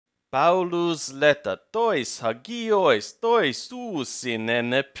Paulus letter tois hagiois tois uusin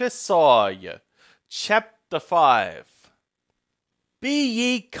en episoi. Chapter 5. Be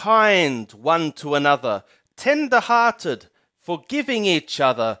ye kind one to another, tender-hearted, forgiving each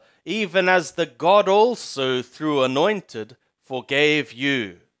other, even as the God also through Anointed forgave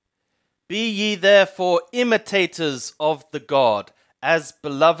you. Be ye therefore imitators of the God, as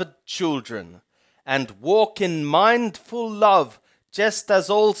beloved children, and walk in mindful love, just as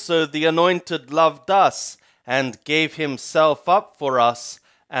also the Anointed loved us, and gave himself up for us,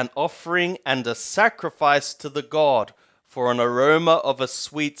 an offering and a sacrifice to the God, for an aroma of a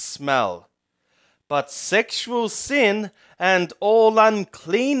sweet smell. But sexual sin and all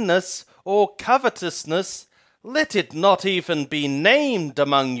uncleanness or covetousness, let it not even be named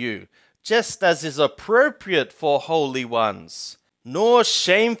among you, just as is appropriate for holy ones, nor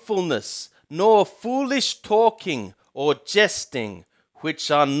shamefulness, nor foolish talking or jesting, which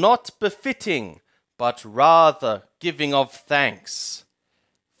are not befitting, but rather giving of thanks.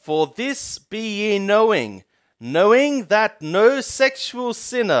 For this be ye knowing that no sexual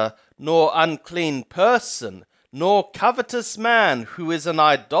sinner, nor unclean person, nor covetous man who is an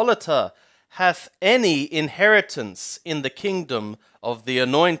idolater, hath any inheritance in the kingdom of the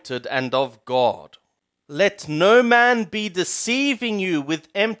Anointed and of God. Let no man be deceiving you with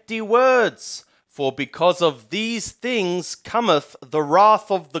empty words, for because of these things cometh the wrath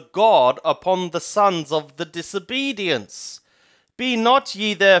of the God upon the sons of the disobedience. Be not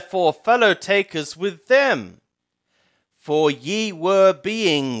ye therefore fellow takers with them. For ye were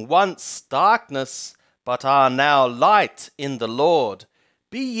being once darkness, but are now light in the Lord.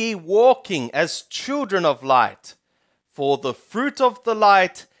 Be ye walking as children of light. For the fruit of the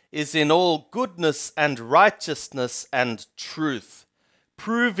light is in all goodness and righteousness and truth,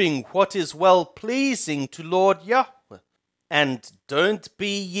 proving what is well-pleasing to Lord Yahweh. And don't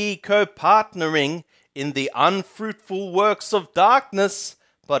be ye co-partnering in the unfruitful works of darkness,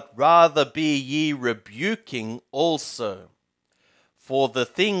 but rather be ye rebuking also. For the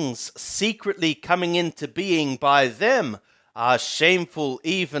things secretly coming into being by them are shameful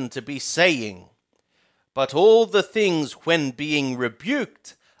even to be saying. But all the things when being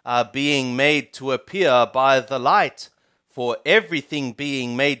rebuked are being made to appear by the light, for everything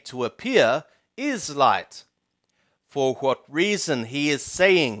being made to appear is light. For what reason he is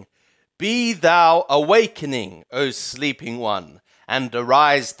saying, Be thou awakening, O sleeping one, and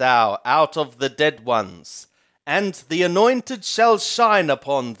arise thou out of the dead ones, and the Anointed shall shine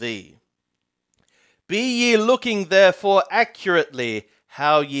upon thee. Be ye looking therefore accurately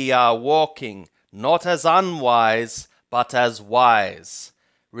how ye are walking, not as unwise, but as wise,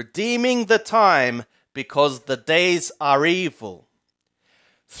 redeeming the time, because the days are evil.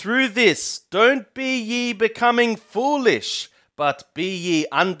 Through this don't be ye becoming foolish, but be ye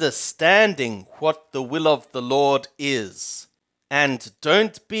understanding what the will of the Lord is. And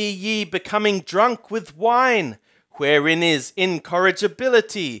don't be ye becoming drunk with wine, wherein is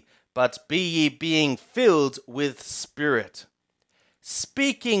incorrigibility, but be ye being filled with Spirit,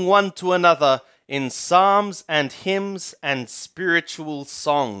 speaking one to another in psalms and hymns and spiritual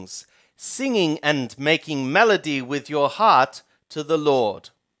songs, singing and making melody with your heart to the Lord,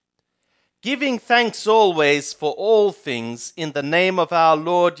 giving thanks always for all things in the name of our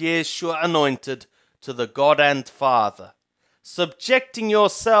Lord Yeshua Anointed to the God and Father, subjecting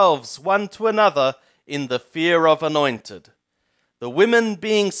yourselves one to another in the fear of Anointed, the women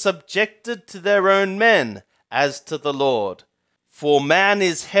being subjected to their own men as to the Lord. For man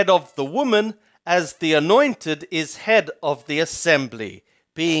is head of the woman, as the Anointed is head of the assembly,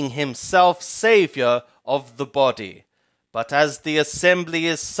 being himself Saviour of the body. But as the assembly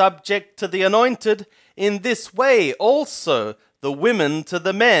is subject to the Anointed, in this way also the women to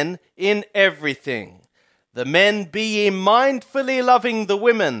the men in everything. The men be ye mindfully loving the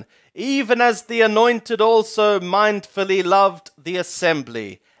women, even as the Anointed also mindfully loved the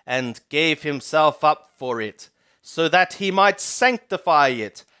assembly, and gave himself up for it, so that he might sanctify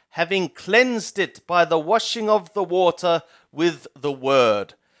it, having cleansed it by the washing of the water with the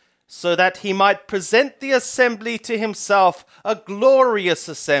word, so that he might present the assembly to himself a glorious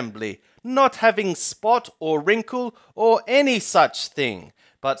assembly, not having spot or wrinkle or any such thing,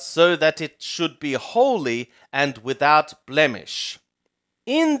 but so that it should be holy and without blemish.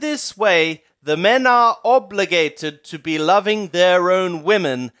 In this way, the men are obligated to be loving their own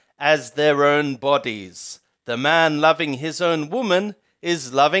women as their own bodies. The man loving his own woman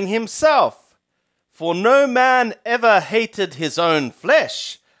is loving himself. For no man ever hated his own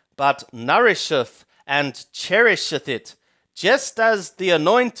flesh, but nourisheth and cherisheth it, just as the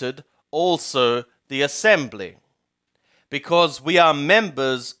Anointed also the assembly. because we are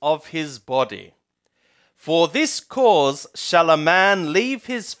members of his body. For this cause shall a man leave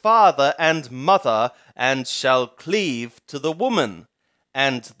his father and mother, and shall cleave to the woman,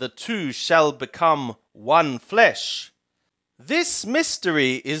 and the two shall become one flesh. This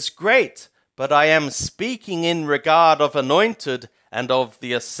mystery is great, but I am speaking in regard of anointed and of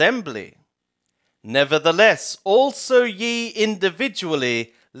the assembly. Nevertheless, also ye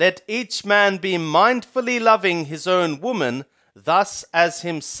individually, let each man be mindfully loving his own woman, thus as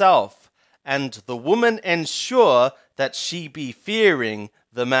himself, and the woman ensure that she be fearing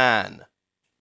the man.